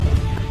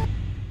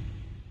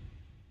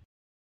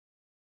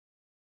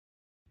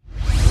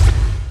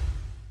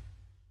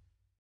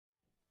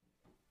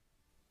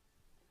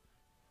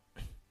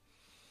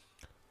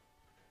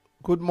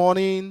Good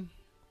morning,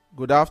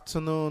 good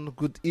afternoon,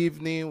 good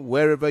evening,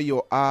 wherever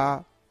you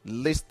are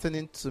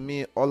listening to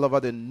me all over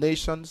the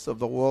nations of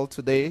the world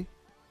today.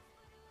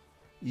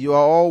 You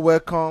are all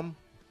welcome,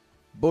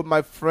 both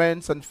my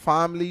friends and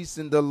families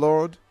in the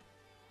Lord.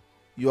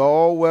 You are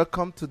all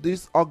welcome to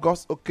this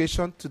August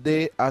occasion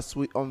today as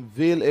we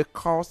unveil a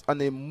cause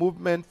and a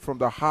movement from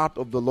the heart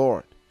of the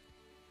Lord.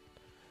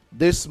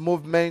 This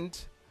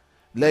movement,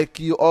 like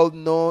you all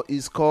know,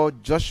 is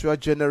called Joshua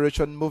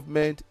Generation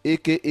Movement,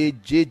 aka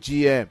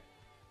JGM.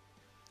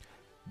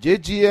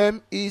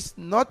 JGM is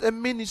not a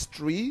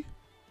ministry,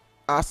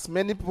 as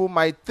many people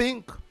might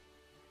think.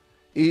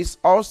 It is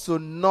also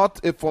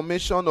not a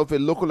formation of a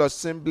local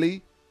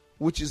assembly,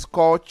 which is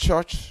called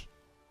church.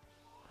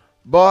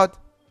 But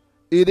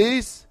it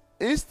is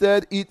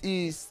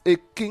a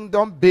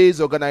kingdom-based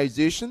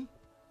organization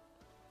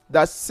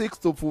that seeks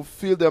to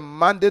fulfill the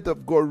mandate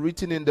of God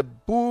written in the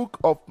book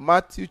of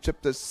Matthew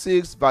chapter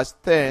 6 verse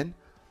 10,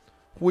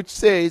 which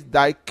says,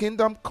 "Thy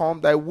kingdom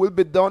come, thy will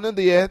be done on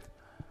the earth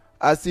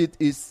as it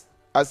is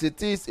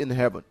in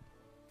heaven."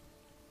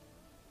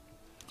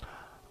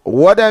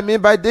 What I mean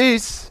by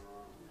this,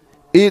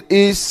 it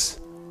is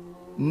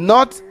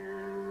not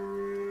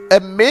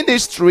a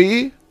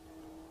ministry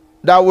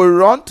that will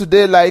run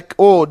today like,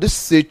 oh,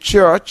 this is a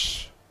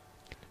church.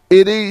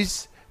 It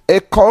is a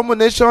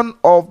culmination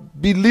of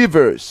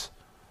believers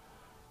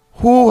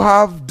who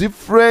have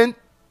different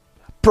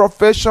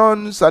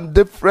professions and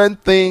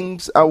different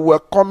things, and we're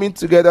coming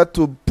together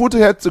to put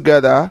head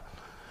together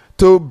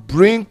to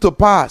bring to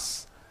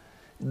pass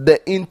the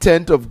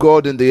intent of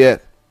God in the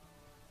earth.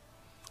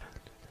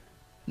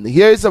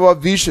 Here is our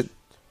vision.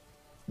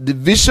 The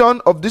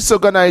vision of this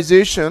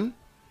organization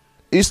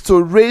is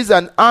to raise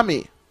an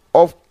army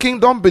of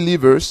kingdom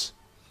believers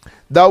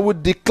that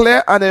would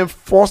declare and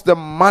enforce the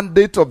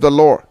mandate of the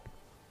Lord,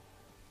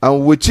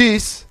 and which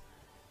is,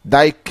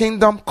 "Thy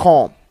kingdom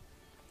come,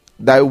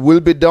 thy will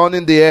be done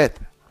in the earth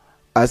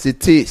as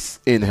it is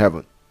in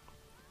heaven."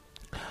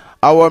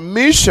 Our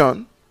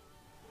mission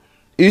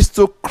is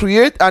to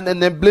create an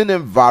enabling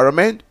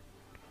environment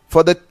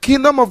for the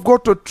kingdom of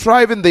God to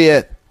thrive in the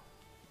earth,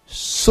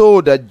 so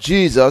that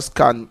Jesus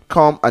can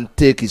come and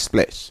take his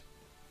place.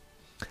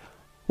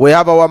 We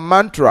have our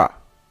mantra.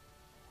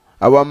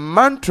 Our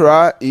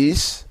mantra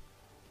is,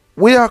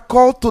 we are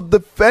called to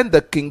defend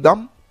the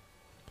kingdom,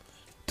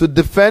 to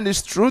defend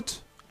his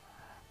truth,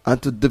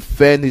 and to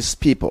defend his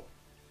people.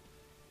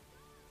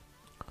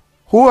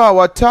 Who are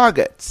our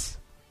targets?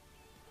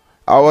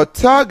 Our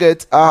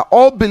targets are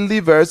all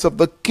believers of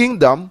the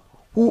kingdom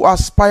who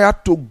aspire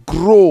to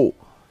grow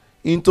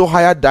into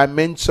higher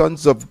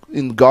dimensions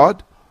in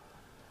God,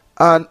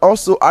 and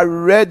also are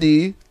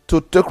ready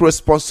to take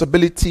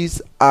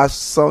responsibilities as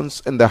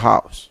sons in the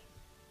house.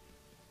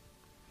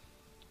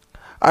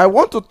 I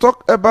want to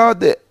talk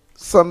about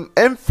some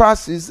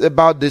emphasis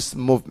about this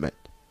movement.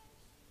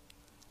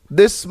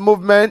 This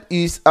movement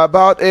is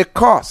about a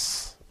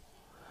cause,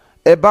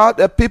 about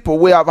a people.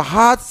 We have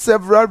had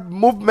several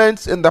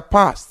movements in the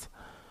past.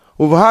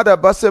 We've had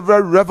about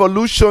several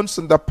revolutions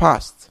in the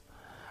past,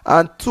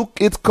 and took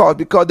its cause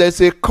because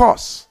there's a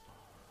cause.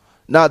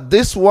 Now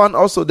this one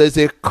also, there's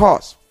a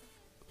cause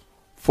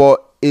for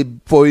a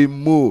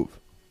move.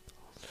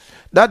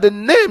 Now the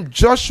name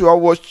Joshua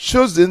was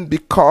chosen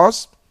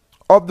because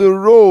of the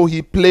role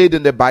he played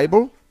in the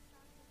Bible.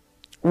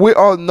 We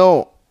all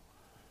know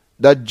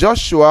that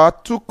Joshua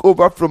took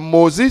over from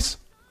Moses.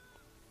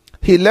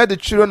 He led the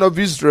children of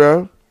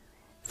Israel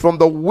from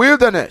the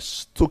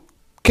wilderness to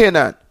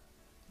Canaan,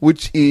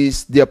 which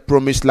is their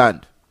promised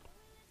land.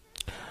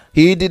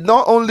 He did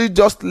not only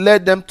just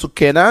lead them to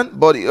Canaan,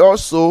 but he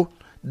also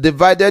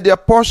divided their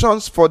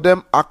portions for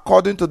them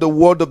according to the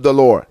word of the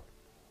Lord.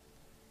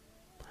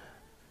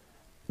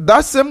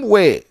 That same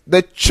way,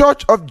 the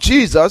church of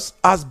Jesus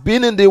has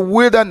been in the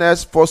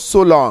wilderness for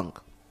so long.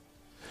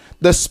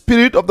 The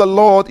Spirit of the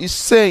Lord is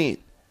saying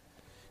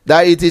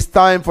that it is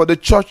time for the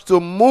church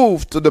to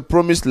move to the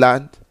promised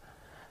land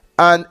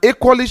and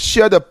equally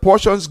share the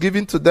portions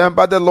given to them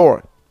by the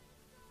Lord.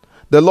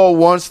 The Lord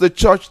wants the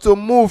church to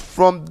move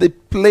from the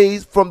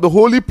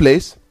holy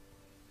place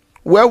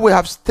where we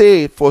have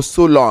stayed for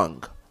so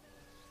long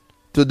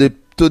to the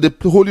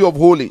Holy of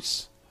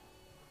Holies,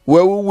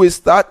 where we will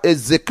start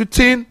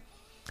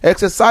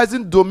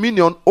exercising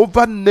dominion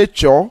over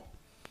nature,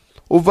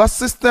 over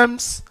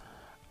systems,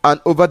 and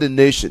over the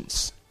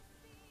nations.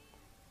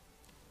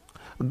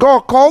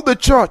 God called the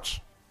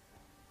church,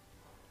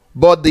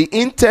 but the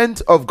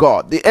intent of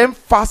God, the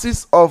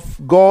emphasis of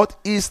God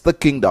is the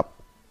kingdom.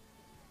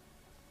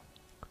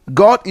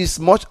 God is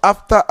much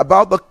after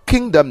about the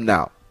kingdom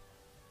now.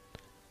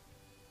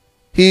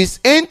 His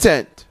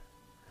intent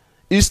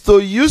is to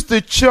use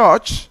the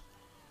church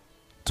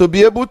to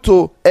be able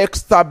to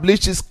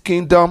establish his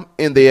kingdom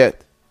in the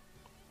earth.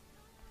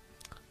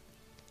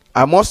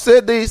 I must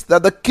say this,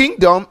 that the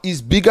kingdom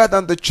is bigger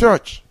than the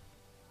church.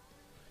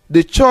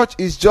 The church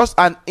is just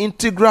an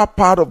integral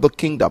part of the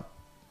kingdom.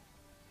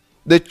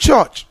 The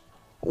church,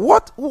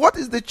 what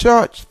is the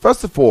church?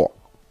 First of all,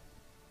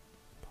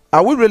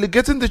 Are we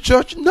relegating the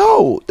church?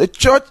 No. The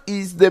church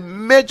is the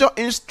major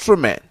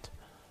instrument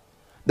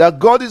that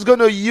God is going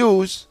to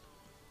use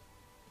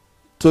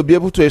to be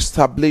able to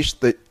establish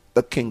the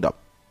kingdom.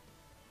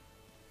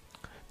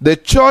 The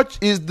church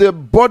is the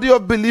body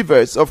of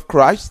believers of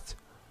Christ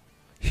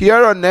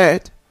here on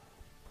earth,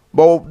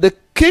 but the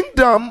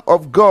kingdom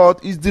of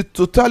God is the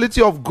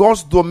totality of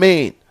God's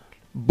domain,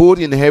 both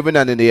in heaven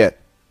and in the earth.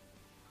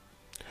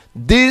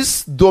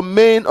 This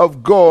domain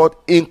of God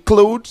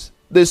includes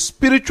the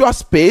spiritual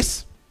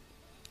space,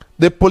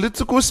 the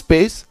political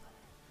space,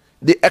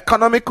 the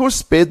economical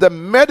space, the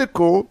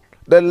medical,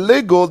 the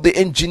legal, the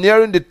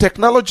engineering, the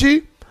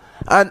technology,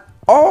 and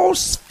all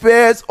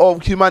spheres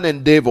of human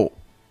endeavor.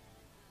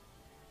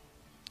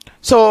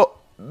 So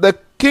the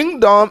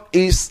kingdom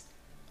is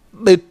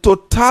the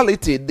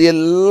totality, the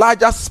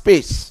larger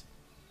space.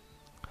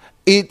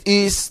 It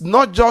is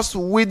not just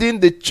within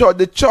the church.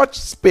 The church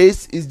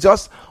space is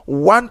just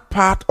one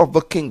part of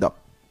the kingdom.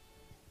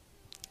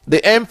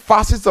 The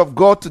emphasis of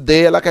God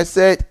today, like I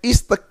said,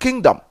 is the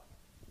kingdom.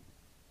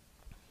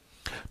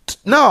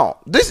 Now,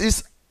 this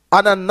is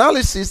an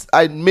analysis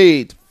I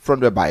made from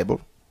the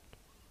Bible.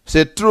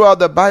 So throughout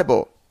the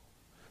Bible,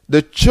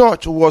 the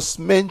church was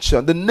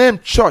mentioned, the name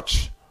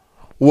church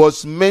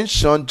was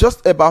mentioned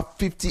just about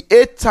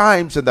 58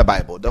 times in the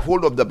Bible, the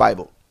whole of the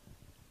Bible.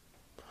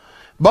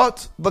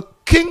 But the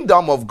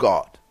kingdom of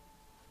God,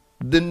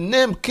 the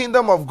name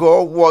kingdom of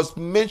God was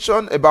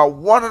mentioned about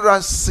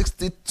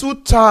 162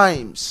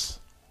 times.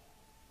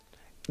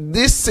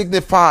 This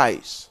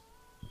signifies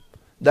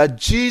that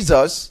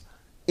Jesus'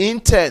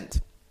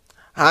 intent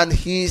and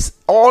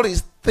all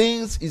his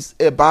things is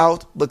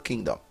about the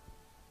kingdom.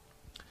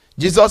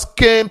 Jesus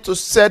came to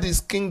set his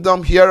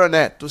kingdom here on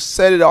earth, to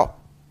set it up.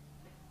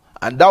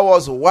 And that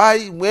was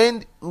why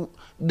when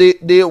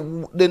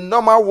the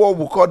normal word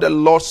we call the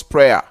Lord's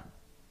Prayer,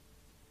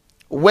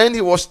 when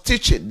he was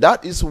teaching,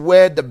 that is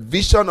where the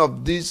vision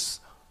of this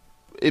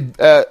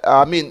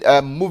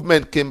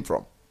movement came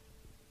from.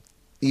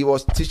 He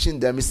was teaching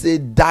them. He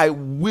said,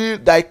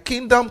 thy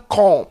kingdom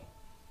come,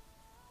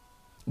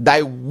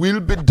 thy will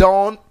be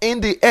done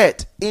in the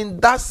earth, in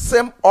that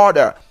same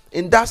order,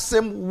 in that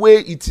same way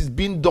it is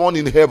being done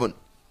in heaven.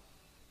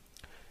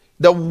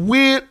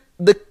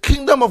 The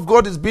kingdom of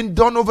God is being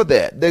done over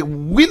there. The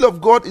will of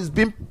God is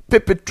being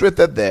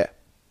perpetrated there.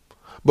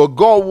 But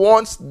God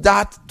wants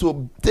that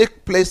to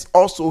take place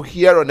also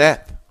here on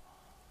earth.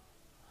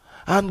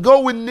 And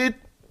God will need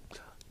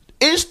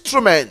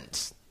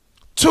instruments,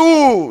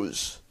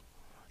 tools.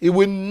 He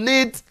will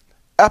need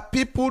a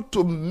people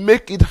to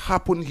make it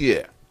happen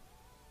here.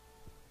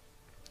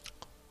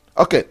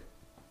 Okay.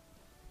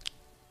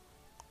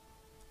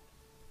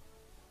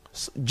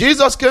 So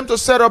Jesus came to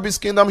set up his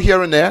kingdom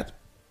here on earth.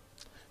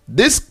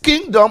 This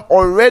kingdom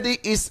already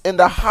is in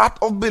the heart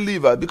of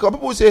believers. Because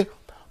people say,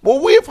 well,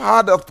 we've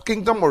heard of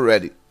kingdom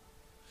already.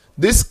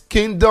 This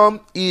kingdom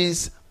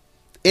is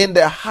in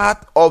the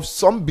heart of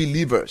some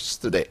believers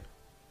today.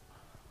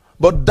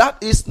 But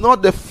that is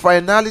not the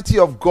finality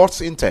of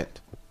God's intent.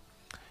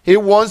 He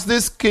wants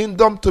this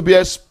kingdom to be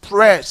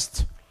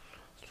expressed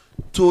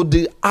to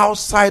the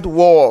outside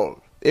world.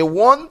 He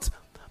wants,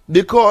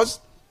 because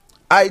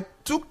I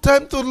took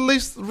time to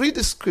read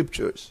the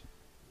scriptures.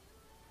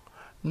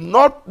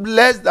 Not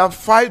less than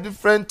 5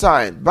 different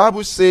times. The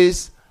Bible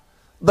says,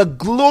 the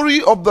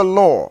glory of the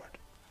Lord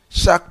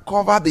shall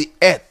cover the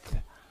earth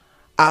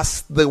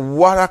as the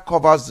water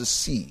covers the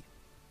sea.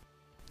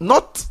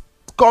 Not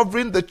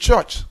covering the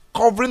church,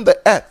 covering the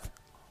earth.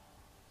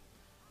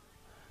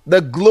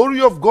 The glory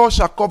of God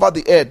shall cover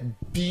the earth.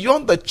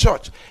 Beyond the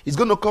church, it's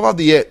going to cover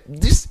the earth.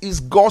 This is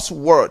God's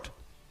word.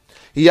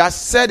 He has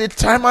said it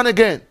time and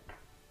again.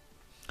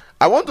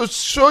 I want to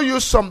show you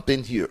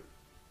something here.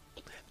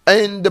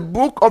 In the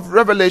book of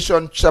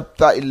Revelation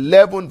chapter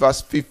 11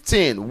 verse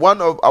 15, one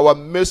of our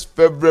most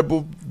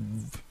favorable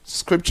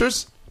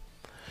scriptures,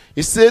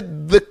 he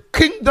said, the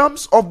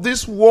kingdoms of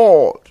this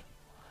world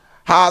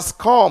has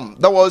come.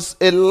 There was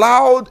a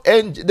loud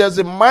angel, there's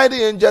a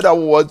mighty angel that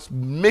was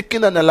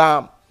making an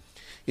alarm.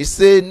 He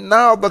said,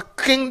 now the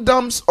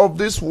kingdoms of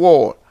this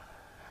world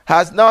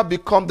has now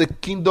become the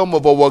kingdom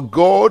of our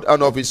God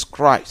and of his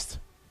Christ,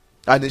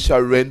 and it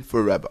shall reign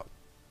forever.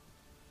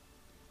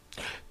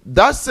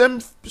 That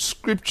same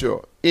scripture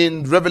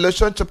in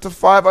Revelation chapter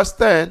 5 verse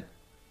 10,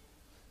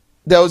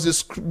 there was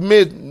a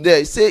made there.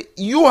 It says,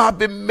 you have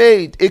been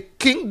made a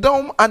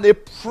kingdom and a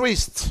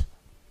priest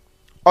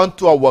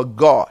unto our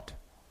God,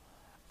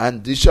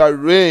 and they shall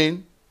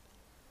reign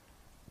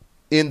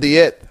in the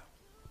earth.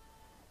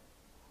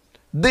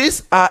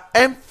 These are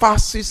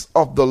emphasis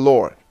of the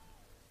Lord.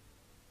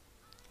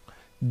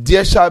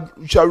 They shall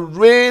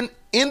reign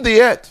in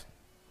the earth.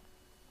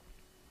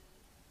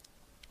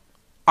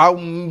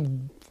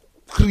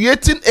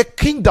 Creating a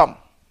kingdom.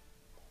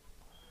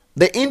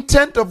 The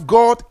intent of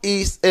God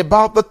is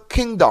about the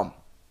kingdom.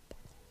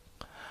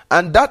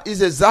 And that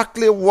is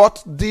exactly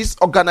what this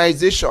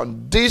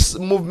organization, this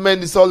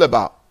movement is all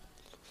about.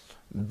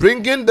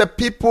 Bringing the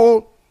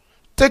people,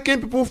 taking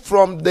people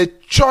from the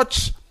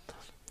church,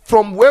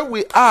 from where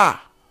we are,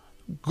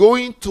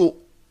 going to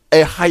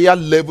a higher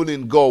level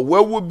in God,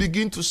 where we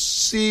begin to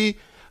see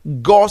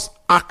God's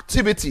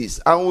activities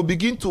and we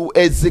begin to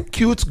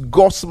execute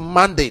God's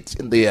mandate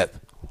in the earth.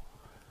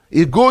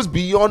 It goes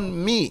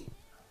beyond me.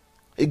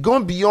 It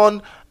goes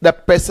beyond the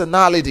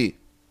personality.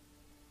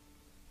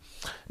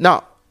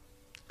 Now,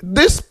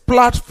 this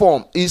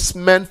platform is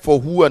meant for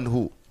who and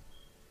who?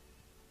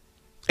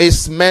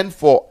 It's meant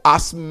for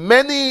as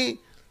many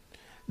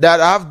that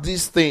have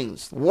these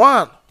things.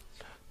 One,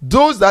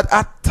 those that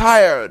are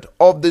tired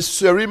of the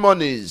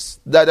ceremonies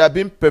that are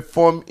being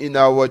performed in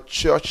our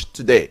church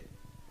today.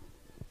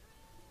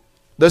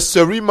 The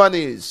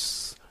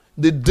ceremonies,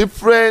 the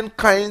different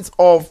kinds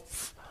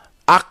of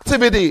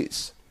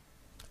activities.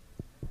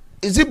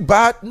 Is it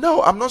bad?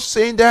 No, I'm not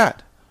saying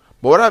that.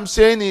 But what I'm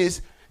saying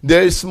is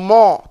there is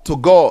more to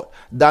God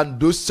than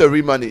those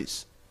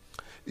ceremonies.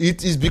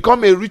 It is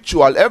become a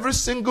ritual. Every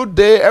single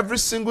day, every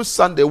single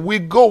Sunday, we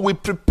go, we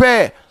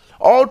prepare.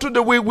 All through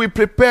the week, we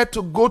prepare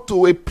to go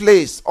to a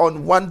place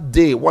on one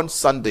day, one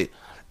Sunday.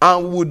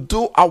 And we'll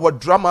do our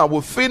drama.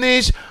 We'll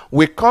finish,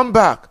 we come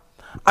back.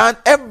 And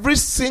every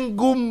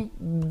single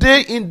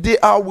day in, day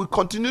out, we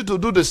continue to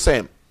do the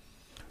same.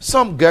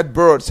 Some get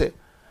bored, say,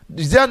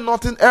 is there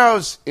nothing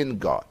else in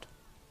God?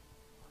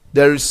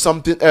 There is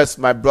something else,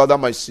 my brother,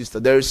 my sister.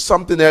 There is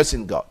something else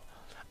in God.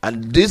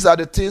 And these are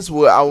the things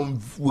we're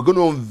going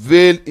to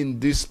unveil in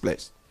this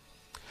place.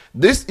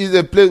 This is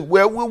a place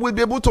where we will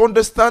be able to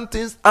understand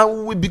things and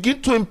we will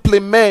begin to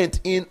implement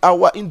in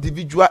our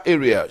individual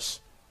areas.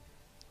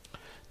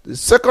 The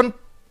second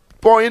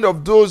point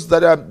of those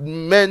that are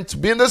meant to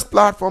be in this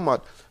platform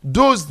are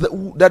those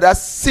that are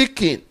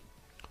seeking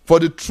for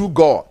the true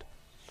God.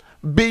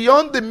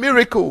 Beyond the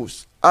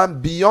miracles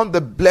and beyond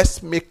the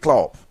bless me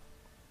club.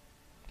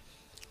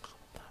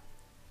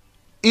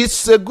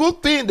 It's a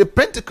good thing the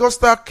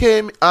Pentecostal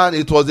came and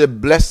it was a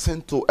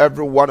blessing to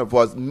every one of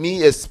us,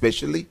 me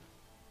especially.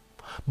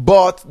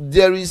 But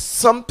there is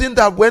something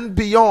that went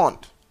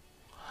beyond.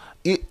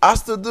 It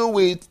has to do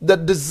with the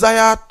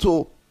desire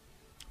to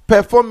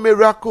perform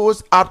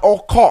miracles at all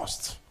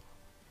costs.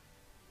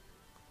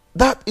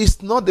 That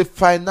is not the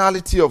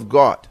finality of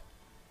God.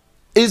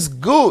 It's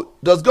good.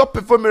 Does God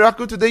perform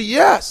miracles today?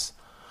 Yes.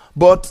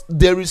 But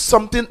there is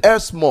something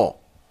else more.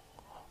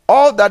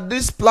 All that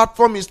this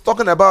platform is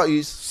talking about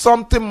is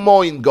something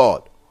more in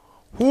God.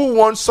 Who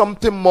wants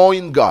something more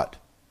in God?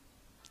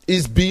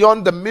 It's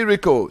beyond the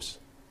miracles.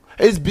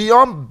 It's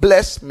beyond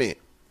bless me.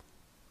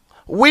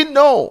 We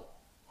know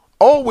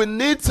all we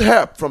need is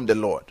help from the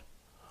Lord.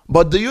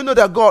 But do you know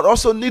that God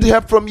also needs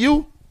help from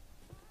you?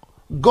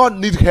 God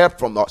needs help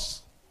from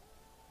us.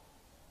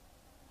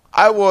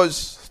 I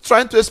was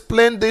trying to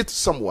explain this to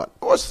someone.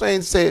 I was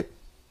saying,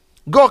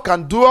 God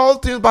can do all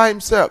things by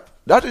himself.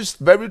 That is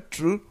very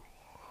true.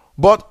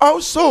 But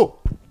also,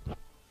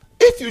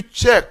 if you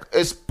check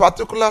a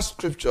particular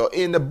scripture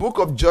in the book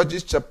of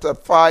Judges chapter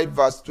 5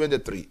 verse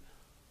 23,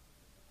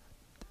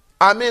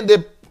 I mean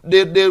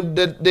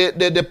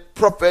the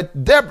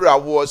prophet Deborah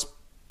was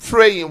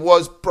praying,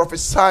 was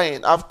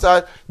prophesying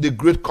after the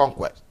great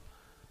conquest.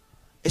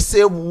 He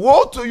said,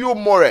 woe to you,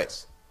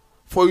 Mores,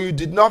 for you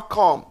did not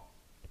come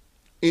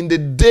in the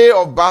day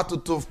of battle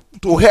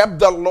to help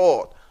the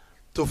Lord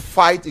to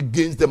fight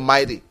against the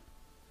mighty.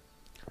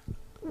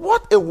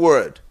 What a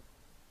word.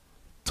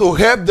 To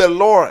help the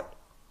Lord.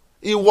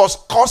 It was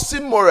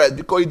causing Mores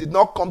because he did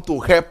not come to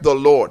help the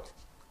Lord.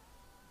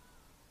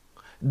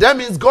 That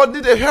means God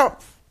needed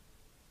help.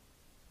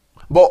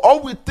 But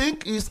all we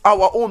think is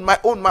our own, my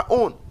own, my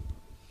own.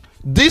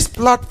 This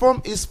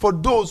platform is for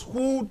those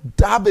who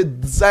have a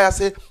desire,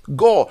 say,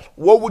 God,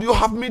 what would you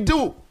have me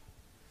do?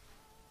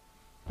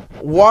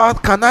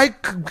 What can I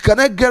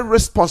get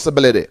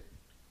responsibility?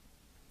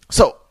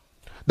 So,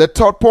 the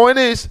third point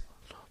is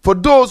for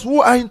those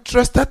who are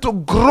interested to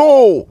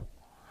grow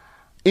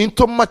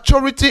into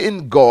maturity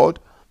in God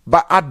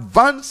by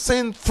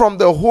advancing from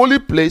the holy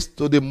place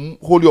to the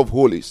Holy of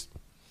Holies.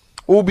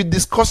 We'll be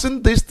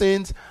discussing these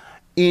things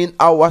in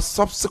our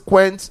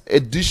subsequent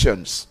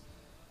editions.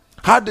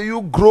 How do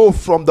you grow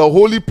from the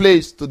holy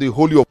place to the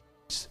Holy of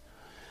Holies?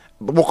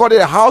 Because in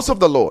the house of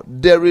the Lord,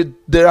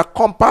 there are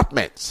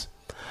compartments.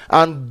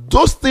 And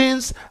those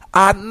things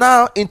are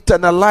now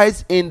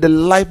internalized in the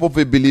life of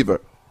a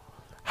believer.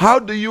 How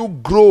do you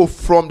grow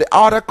from the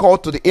outer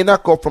court to the inner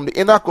court, from the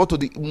inner court to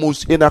the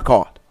most inner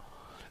court?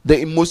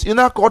 The most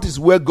inner court is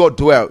where God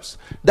dwells.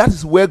 That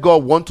is where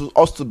God wants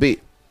us to be.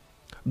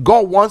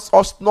 God wants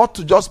us not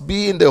to just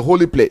be in the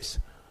holy place,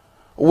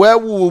 where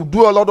we will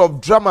do a lot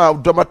of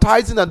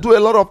dramatizing and do a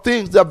lot of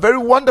things. They are very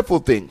wonderful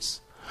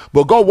things.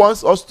 But God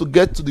wants us to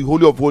get to the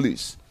Holy of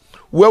Holies,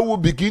 where we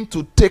begin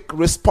to take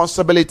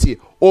responsibility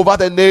over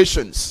the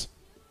nations.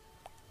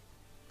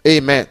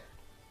 Amen.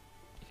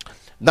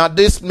 Now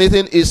this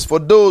meeting is for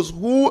those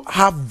who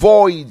have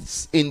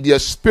voids in their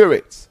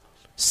spirits,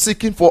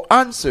 seeking for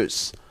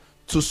answers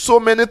to so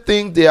many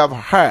things they have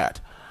heard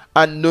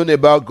and known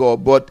about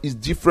God, but it's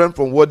different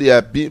from what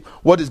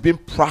is being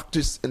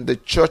practiced in the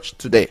church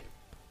today.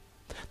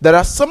 There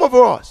are some of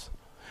us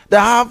that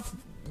have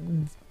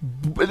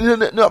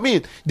No, I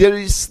mean, there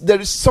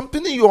is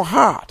something in your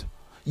heart.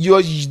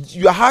 Your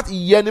heart is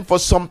yearning for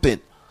something.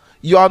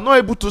 You are not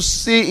able to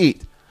see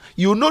it.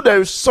 You know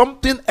there is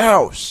something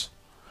else.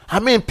 I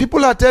mean,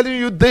 people are telling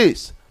you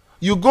this.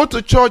 You go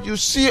to church, you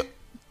see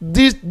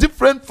this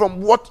different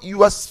from what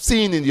you are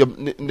seeing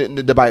in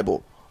the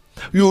Bible.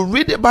 You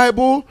read the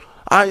Bible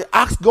and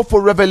ask God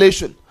for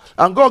revelation,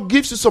 and God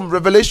gives you some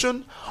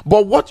revelation,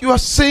 but what you are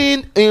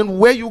seeing and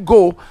where you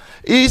go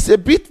is a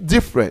bit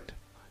different.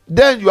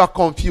 Then you are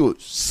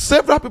confused.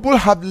 Several people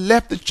have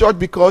left the church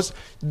because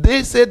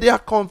they say they are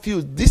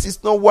confused. This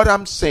is not what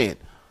I'm saying.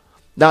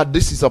 Now,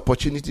 this is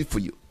opportunity for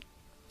you.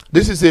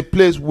 This is a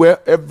place where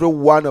every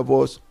one of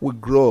us will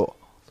grow.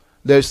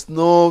 There's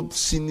no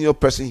senior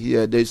person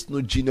here. There's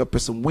no junior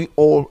person. We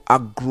all are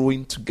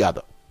growing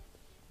together.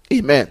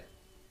 Amen.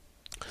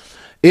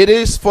 It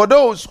is for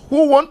those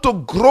who want to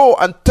grow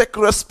and take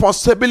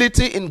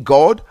responsibility in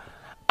God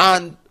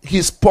and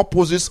His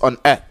purposes on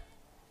earth.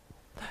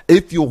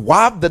 If you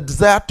have the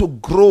desire to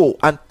grow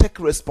and take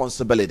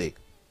responsibility,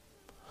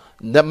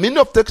 the meaning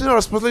of taking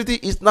responsibility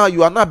is now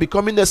you are now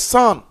becoming a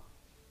son.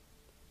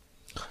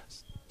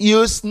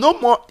 It's no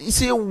more. You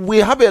see, we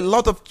have a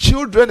lot of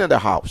children in the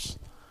house,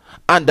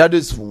 and that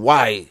is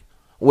why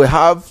we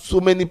have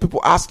so many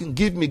people asking,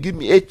 give me, give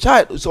me. A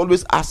child is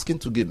always asking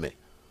to give me.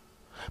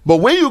 But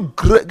when you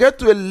get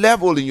to a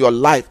level in your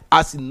life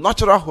as a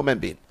natural human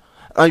being,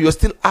 and you're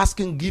still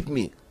asking, give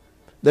me,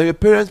 then your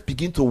parents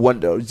begin to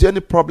wonder, is there any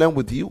problem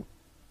with you?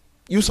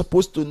 You're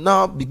supposed to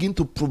now begin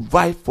to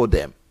provide for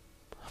them.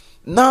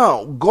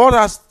 Now, God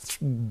has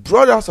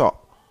brought us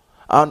up,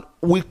 and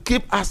we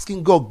keep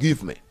asking God,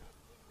 give me.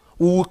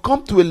 We will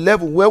come to a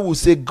level where we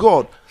say,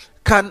 God,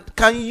 can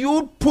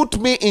you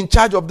put me in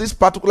charge of this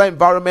particular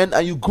environment,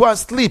 and you go and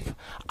sleep?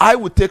 I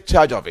will take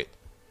charge of it.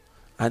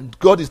 And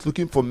God is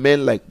looking for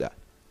men like that.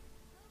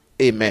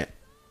 Amen.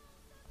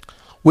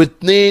 We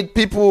need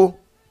people,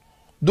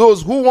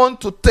 those who want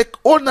to take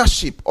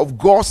ownership of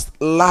God's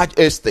large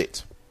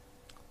estate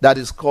that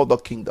is called the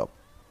kingdom.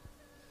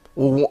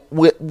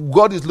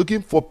 God is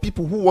looking for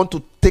people who want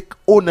to take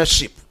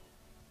ownership,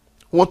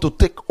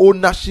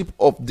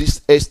 of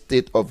this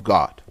estate of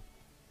God.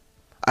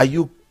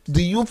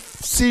 Do you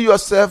see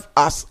yourself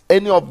as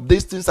any of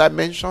these things I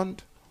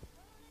mentioned?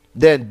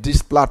 Then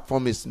this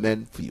platform is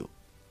meant for you.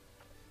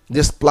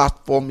 This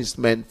platform is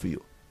meant for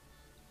you.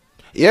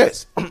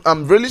 Yes,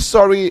 I'm really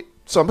sorry.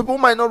 Some people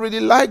might not really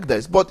like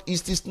this, but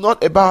it is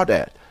not about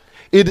that.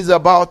 It is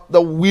about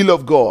the will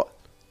of God.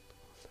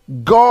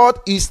 God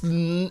is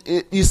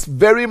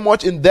very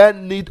much in that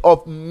need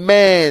of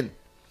men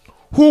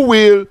who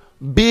will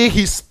be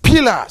His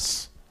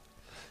pillars.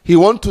 He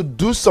wants to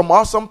do some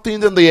awesome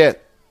things in the earth,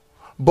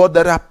 but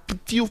there are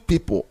few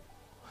people.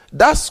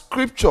 That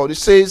scripture, it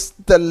says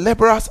the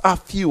laborers are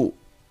few,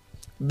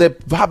 the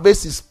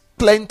harvest is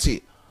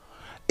plenty.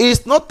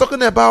 It's not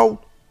talking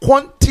about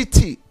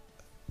quantity.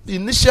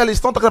 Initially,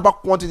 it's not talking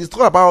about quantity. It's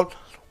talking about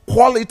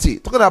quality.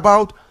 It's talking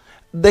about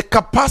the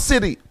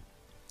capacity.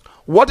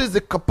 What is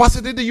the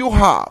capacity that you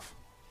have?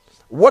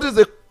 What is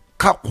the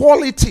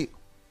quality?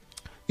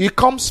 It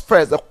comes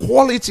first, the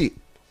quality.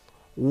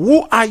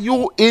 Who are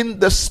you in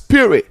the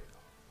spirit?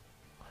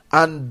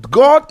 And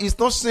God is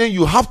not saying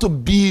you have to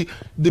be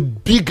the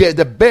biggest,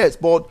 the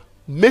best, but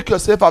make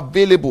yourself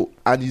available,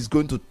 and He's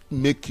going to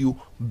make you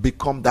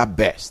become that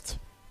best.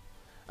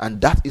 And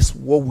that is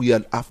what we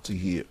are after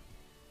here.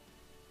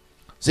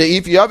 Say,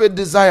 if you have a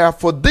desire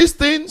for these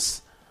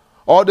things,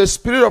 or the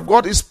Spirit of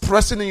God is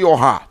pressing in your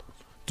heart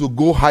to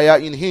go higher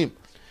in Him,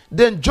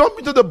 then jump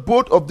into the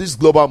boat of this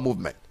global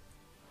movement.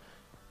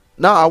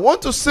 Now, I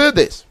want to say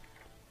this.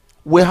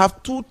 We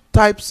have two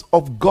types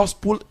of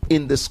gospel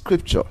in the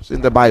scriptures,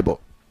 in the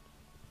Bible.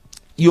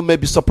 You may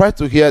be surprised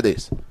to hear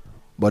this,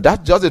 but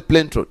that's just a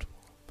plain truth.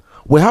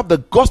 We have the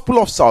gospel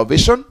of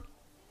salvation,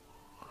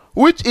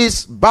 which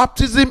is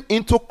baptism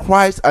into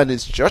Christ and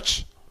His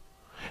church.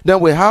 Then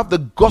we have the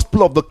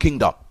gospel of the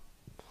kingdom,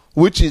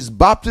 which is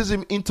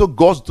baptism into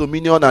God's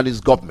dominion and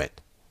His government.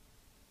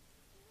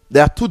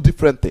 There are two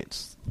different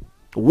things.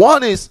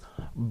 One is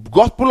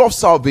gospel of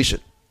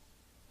salvation.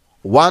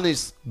 One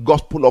is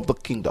gospel of the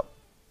kingdom.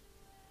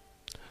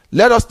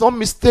 Let us not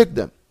mistake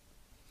them.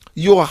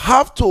 You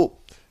have to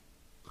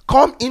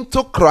come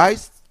into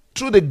Christ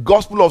through the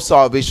gospel of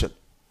salvation.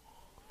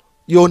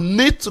 You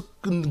need to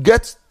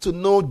get to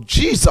know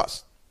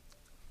Jesus.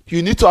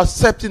 You need to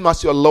accept Him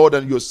as your Lord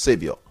and your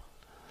Savior.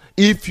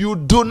 If you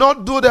do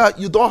not do that,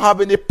 you don't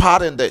have any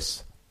part in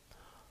this.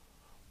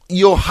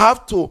 You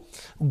have to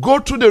go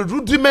through the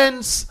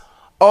rudiments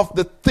of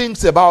the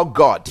things about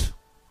God.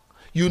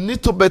 You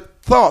need to be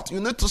taught. You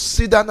need to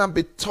sit down and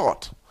be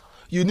taught.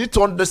 You need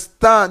to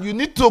understand. You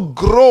need to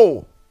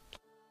grow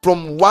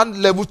from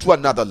one level to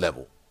another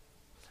level.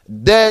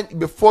 Then,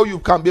 before you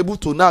can be able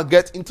to now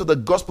get into the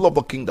gospel of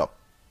the kingdom.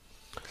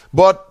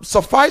 But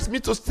suffice me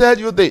to tell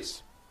you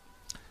this,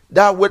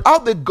 that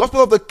without the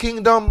gospel of the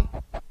kingdom,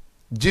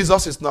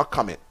 Jesus is not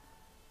coming.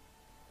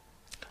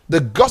 The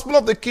gospel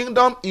of the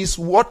kingdom is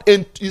what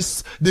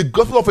is the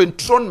gospel of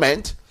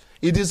enthronement,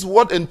 It is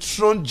what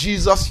enthroned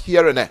Jesus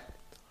here and there.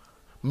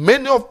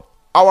 Many of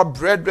our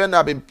brethren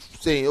have been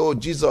saying, oh,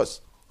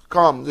 Jesus,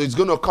 come, it's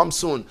going to come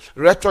soon.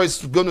 Rapture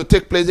is going to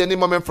take place any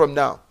moment from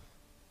now.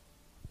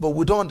 But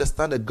we don't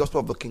understand the gospel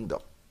of the kingdom.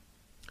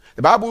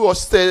 The Bible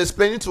was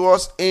explaining to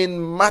us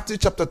in Matthew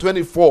chapter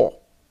 24.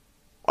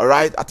 All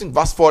right, I think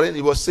verse 14,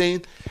 it was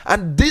saying,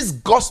 and this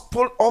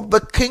gospel of the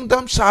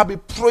kingdom shall be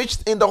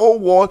preached in the whole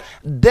world,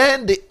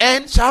 then the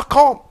end shall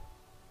come.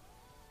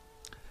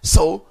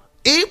 So,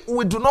 if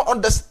we do not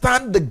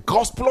understand the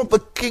gospel of the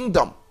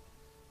kingdom,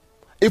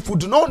 if we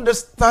do not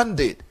understand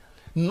it,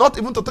 not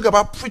even to talk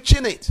about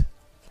preaching it,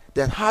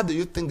 then how do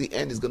you think the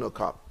end is going to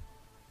come?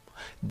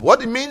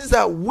 What it means is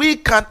that we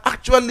can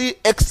actually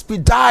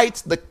expedite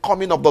the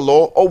coming of the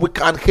Lord, or we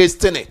can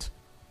hasten it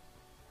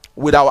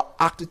with our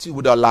attitude,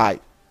 with our life.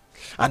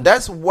 And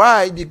that's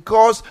why,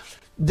 because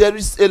there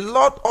is a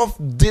lot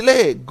of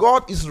delay,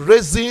 God is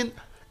raising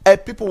a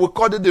people, we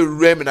call it the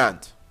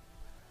remnant.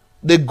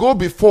 They go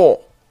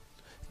before.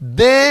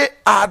 They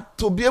are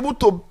to be able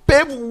to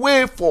pave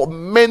way for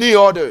many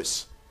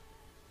others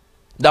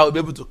that will be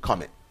able to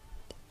come in.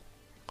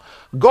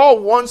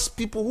 God wants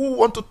people who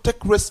want to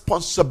take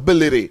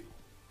responsibility.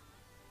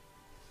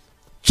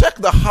 Check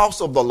the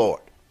house of the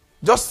Lord.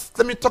 Just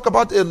let me talk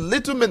about a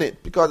little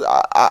minute, because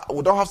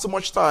we don't have so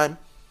much time.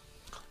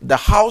 The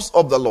house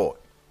of the Lord,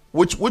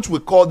 which we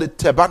call the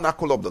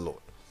tabernacle of the Lord.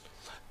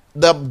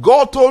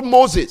 God told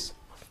Moses,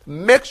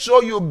 make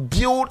sure you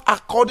build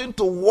according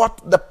to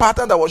what the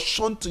pattern that was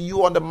shown to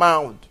you on the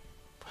mount.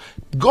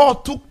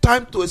 God took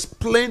time to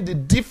explain the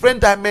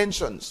different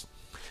dimensions,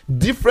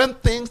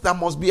 different things that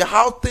must be,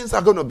 how things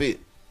are going to be.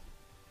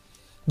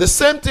 The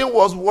same thing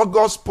was what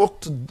God spoke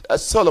to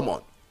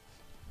Solomon.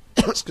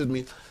 Excuse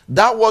me.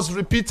 That was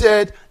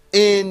repeated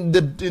in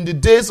the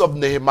days of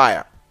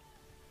Nehemiah.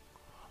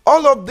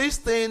 All of these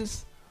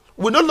things,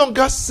 we no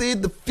longer see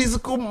the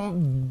physical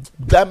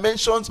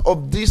dimensions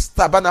of this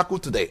tabernacle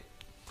today.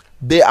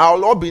 They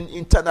are all being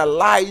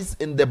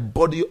internalized in the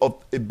body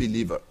of a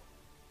believer.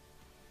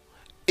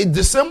 In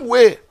the same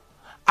way,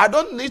 I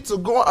don't need to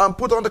go and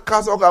put on the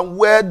cassock and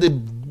wear the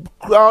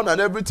crown and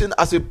everything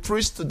as a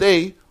priest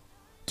today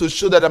to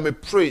show that I'm a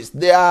priest.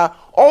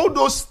 All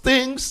those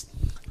things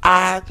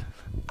are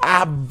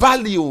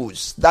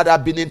values that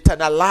have been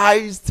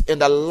internalized in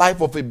the life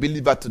of a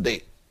believer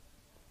today.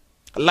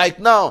 Like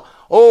now,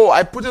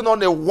 I put it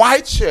on a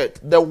white shirt.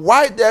 The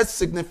white there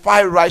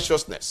signifies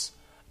righteousness.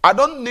 I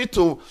don't need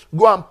to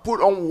go and put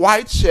on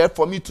white shirt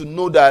for me to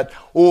know that,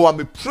 I'm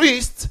a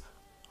priest.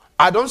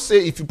 I don't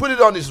say if you put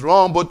it on is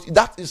wrong, but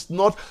that is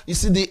not. You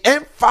see, the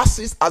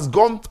emphasis has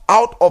gone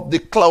out of the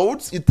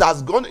clothes. It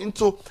has gone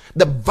into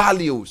the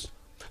values.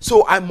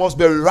 So I must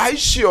be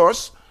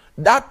righteous.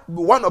 That's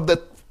one of the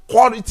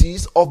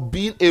qualities of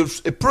being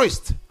a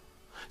priest.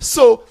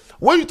 So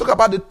when you talk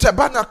about the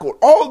tabernacle,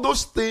 all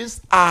those things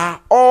are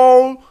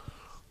all,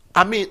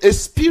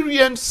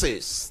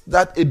 experiences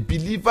that a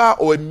believer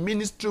or a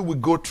ministry will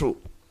go through.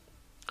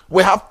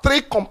 We have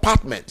 3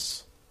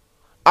 compartments.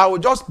 I will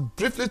just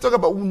briefly talk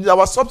about, in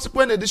our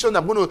subsequent edition,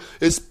 I'm going to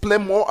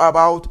explain more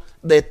about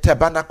the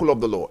tabernacle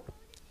of the Lord.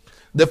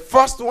 The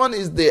first one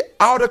is the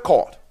outer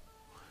court.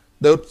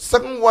 The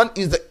second one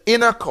is the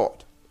inner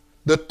court.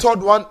 The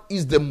third one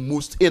is the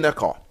most inner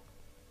court.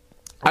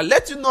 I'll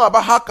let you know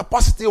about how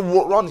capacity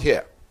will run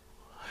here.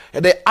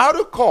 In the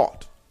outer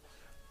court,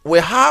 we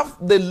have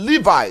the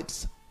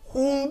Levites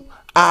who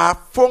are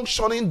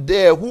functioning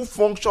there, who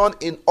function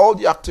in all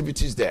the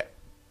activities there.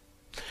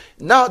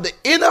 Now, the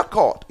inner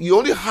court, you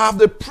only have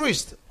the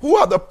priests. Who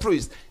are the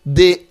priests?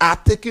 They are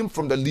taken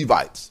from the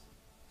Levites.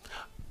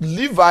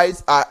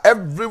 Levites are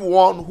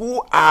everyone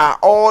who are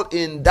all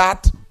in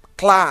that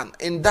clan,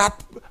 in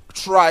that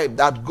tribe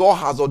that God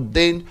has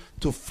ordained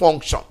to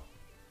function.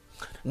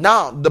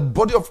 Now, the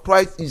body of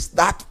Christ is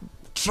that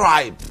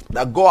tribe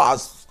that God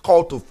has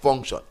called to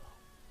function.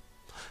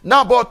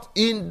 Now, but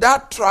in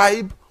that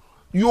tribe,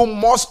 you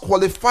must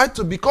qualify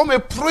to become a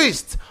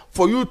priest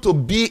for you to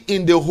be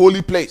in the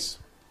holy place.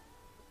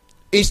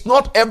 It's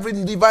not every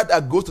Levite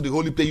that goes to the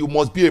holy place. You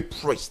must be a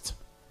priest.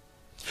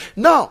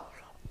 Now,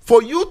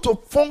 for you to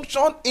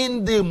function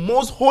in the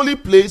most holy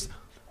place,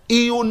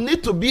 you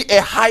need to be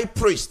a high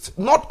priest.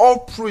 Not all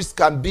priests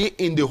can be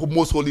in the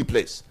most holy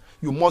place.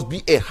 You must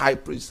be a high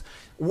priest.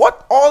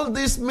 What all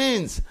this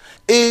means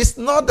is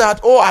not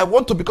that, I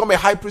want to become a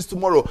high priest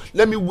tomorrow.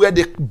 Let me wear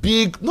the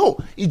big. No,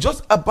 it's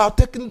just about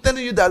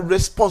telling you that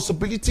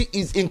responsibility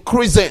is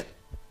increasing.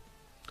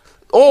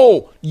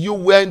 You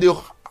were in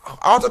the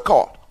outer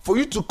court. For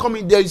you to come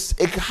in, there is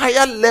a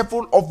higher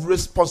level of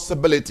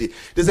responsibility.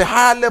 There's a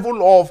higher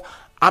level of,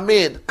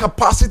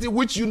 capacity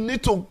which you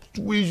need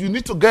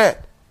to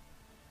get.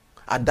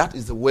 And that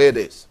is the way it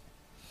is.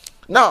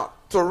 Now,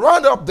 to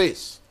round up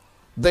this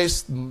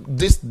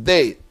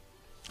day,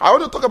 I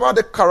want to talk about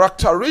the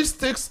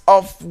characteristics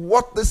of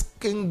what this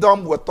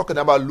kingdom we're talking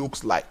about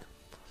looks like.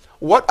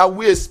 What are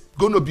we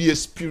going to be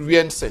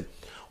experiencing?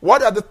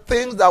 What are the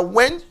things that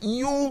when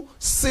you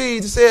see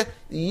it, say,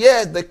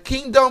 yes, the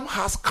kingdom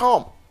has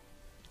come.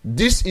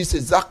 This is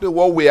exactly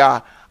what we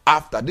are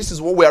after. This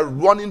is what we are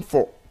running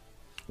for.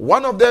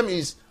 One of them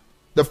is,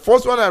 the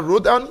first one I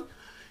wrote down,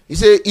 he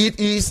said, it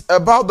is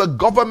about the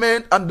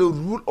government and the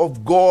rule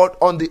of God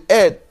on the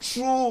earth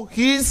through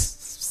his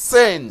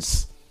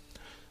saints.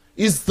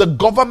 It's the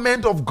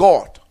government of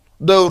God.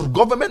 The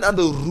government and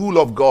the rule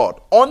of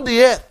God on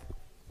the earth.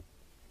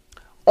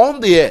 On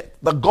the earth,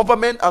 the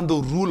government and the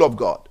rule of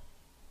God.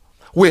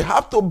 We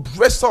have to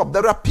dress up.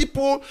 There are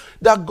people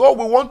that God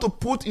will want to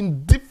put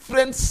in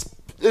different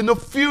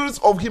fields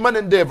of human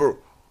endeavor.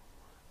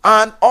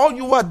 And all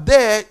you are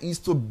there is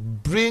to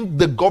bring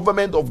the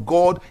government of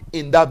God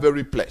in that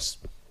very place.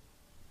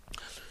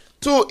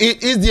 2,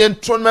 it is the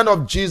enthronement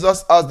of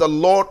Jesus as the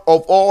Lord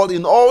of all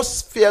in all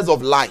spheres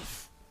of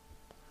life.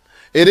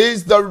 It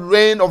is the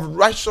reign of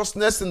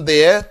righteousness in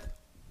the earth.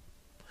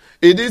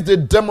 It is the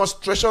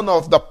demonstration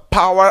of the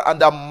power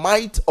and the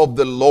might of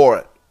the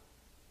Lord.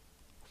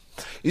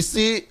 You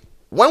see,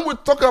 when we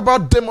talk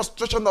about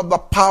demonstration of the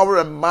power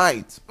and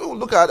might, we will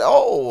look at,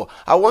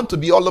 I want to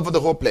be all over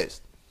the whole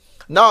place.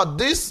 Now,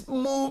 this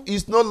move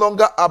is no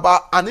longer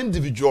about an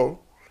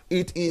individual.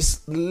 It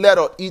is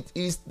it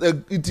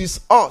is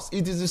us.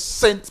 It is the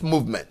saint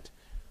movement.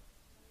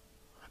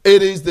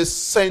 It is the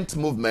saint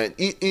movement.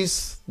 It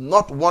is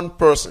not one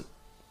person.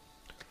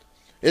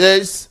 It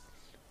is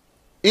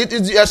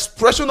the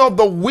expression of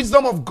the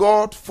wisdom of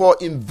God for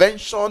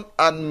invention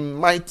and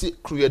mighty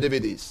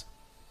creativities.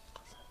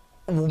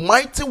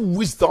 Mighty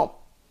wisdom.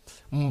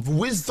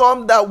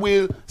 Wisdom that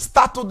will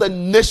startle the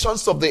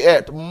nations of the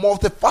earth.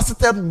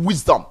 Multifaceted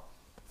wisdom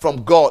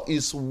from God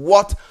is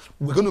what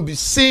we're going to be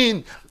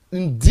seeing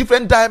in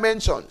different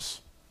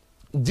dimensions,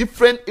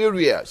 different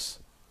areas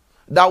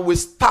that will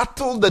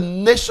startle the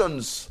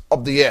nations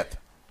of the earth.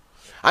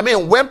 I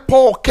mean, when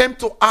Paul came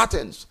to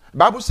Athens, the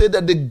Bible said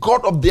that the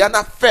god of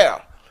Diana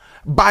fell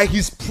by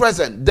his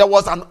presence. There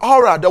was an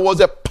aura, there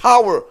was a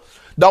power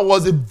that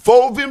was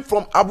evolving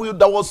from Abu,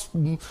 that was,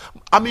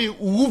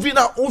 oozing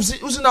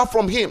out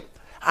from him.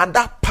 And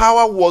that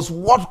power was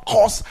what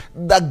caused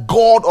the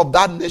god of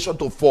that nation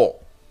to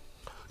fall.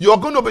 You're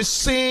going to be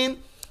seeing,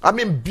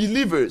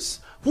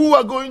 believers who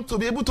are going to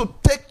be able to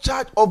take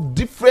charge of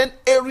different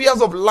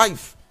areas of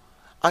life.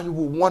 And you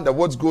will wonder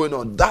what's going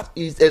on. That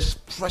is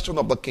expression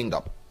of the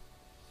kingdom.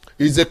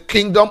 It's a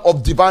kingdom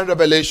of divine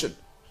revelation,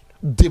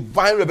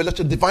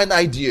 divine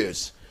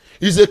ideas.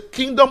 It's a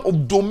kingdom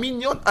of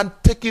dominion and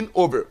taking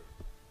over.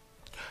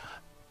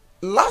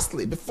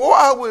 Lastly, before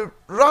I will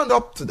round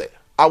up today,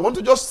 I want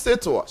to just say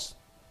to us,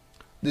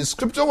 the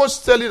scripture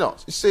was telling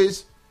us, it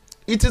says,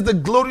 it is the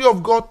glory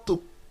of God to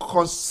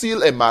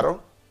conceal a matter,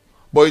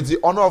 but it's the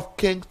honor of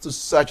kings to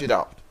search it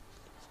out.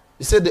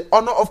 He said the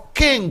honor of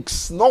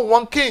kings, not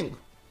one king.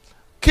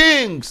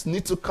 Kings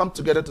need to come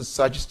together to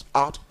search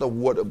out the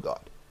word of God.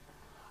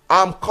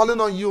 I'm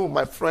calling on you,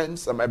 my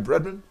friends and my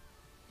brethren.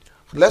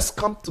 Let's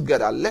come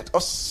together. Let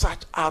us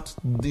search out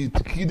the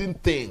hidden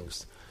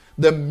things,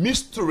 the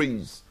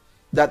mysteries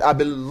that have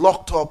been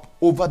locked up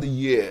over the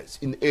years,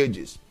 in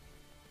ages.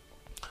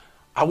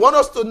 I want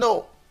us to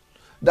know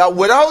that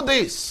without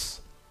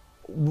this,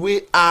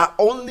 we are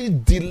only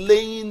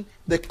delaying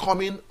the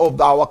coming of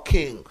our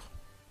King.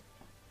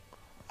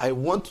 I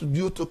want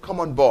you to come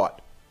on board.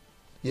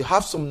 You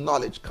have some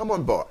knowledge. Come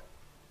on board.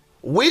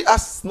 We are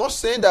not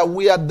saying that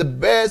we are the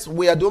best.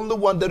 We are the only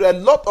one. There are a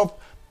lot of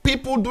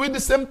people doing the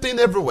same thing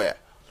everywhere.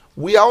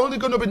 We are only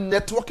going to be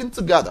networking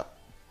together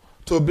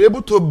to be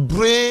able to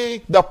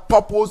bring the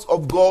purpose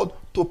of God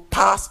to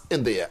pass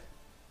in the air.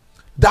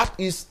 That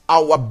is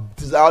our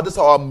desire. That's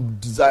our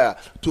desire,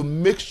 to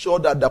make sure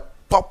that the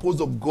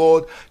purpose of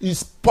God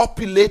is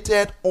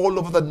populated all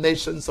over the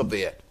nations of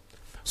the earth.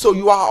 So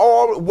you are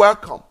all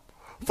welcome.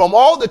 From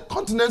all the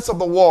continents of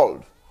the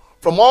world,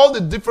 from all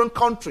the different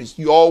countries,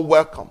 you're all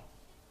welcome.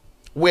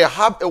 We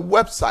have a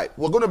website.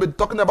 We're going to be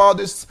talking about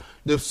this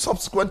the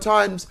subsequent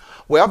times.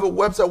 We have a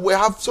website. We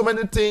have so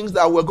many things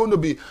that we're going to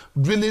be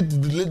really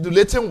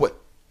relating with.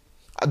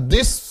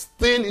 This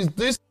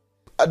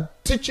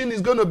teaching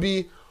is going to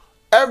be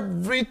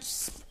every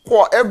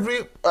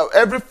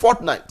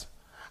fortnight.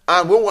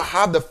 And when we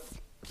have the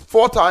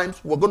 4 times,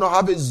 we're going to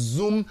have a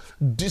Zoom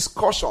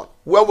discussion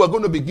where we're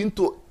going to begin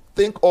to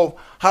think of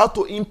how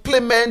to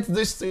implement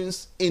these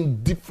things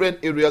in different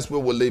areas where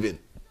we're living.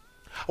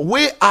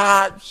 We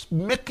are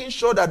making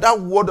sure that that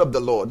word of the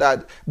Lord,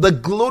 that the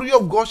glory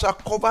of God shall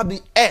cover the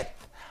earth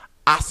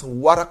as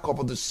water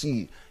covers the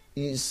sea,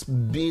 is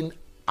being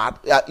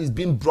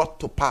brought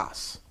to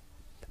pass.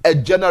 A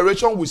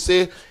generation will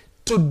say,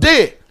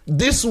 today,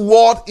 this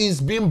word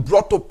is being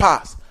brought to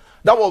pass.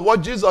 That was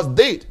what Jesus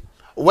did.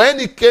 When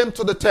he came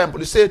to the temple,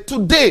 he said,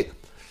 today,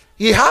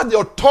 he had the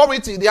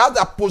authority, he had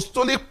the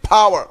apostolic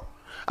power.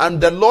 And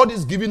the Lord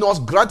is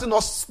granting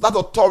us that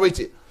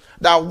authority.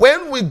 That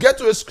when we get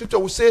to a scripture,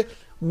 we say,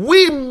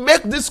 we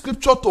make this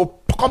scripture to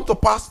come to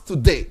pass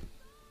today.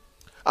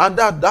 And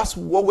that's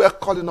what we're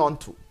calling on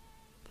to.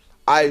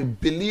 I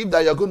believe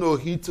that you're going to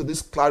heed to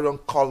this clarion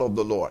call of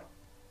the Lord.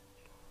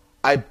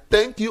 I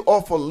thank you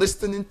all for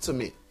listening to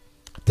me.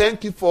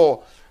 Thank you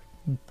for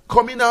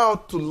coming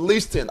out to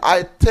listen.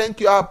 I thank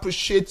you. I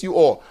appreciate you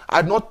all.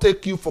 I do not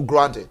take you for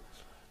granted.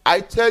 I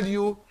tell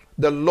you,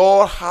 the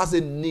Lord has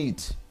a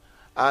need,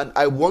 and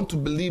I want to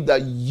believe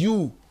that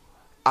you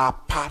are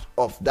part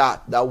of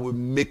that will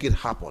make it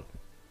happen.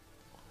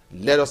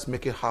 Let us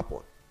make it happen.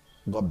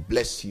 God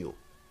bless you.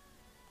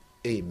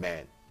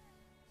 Amen.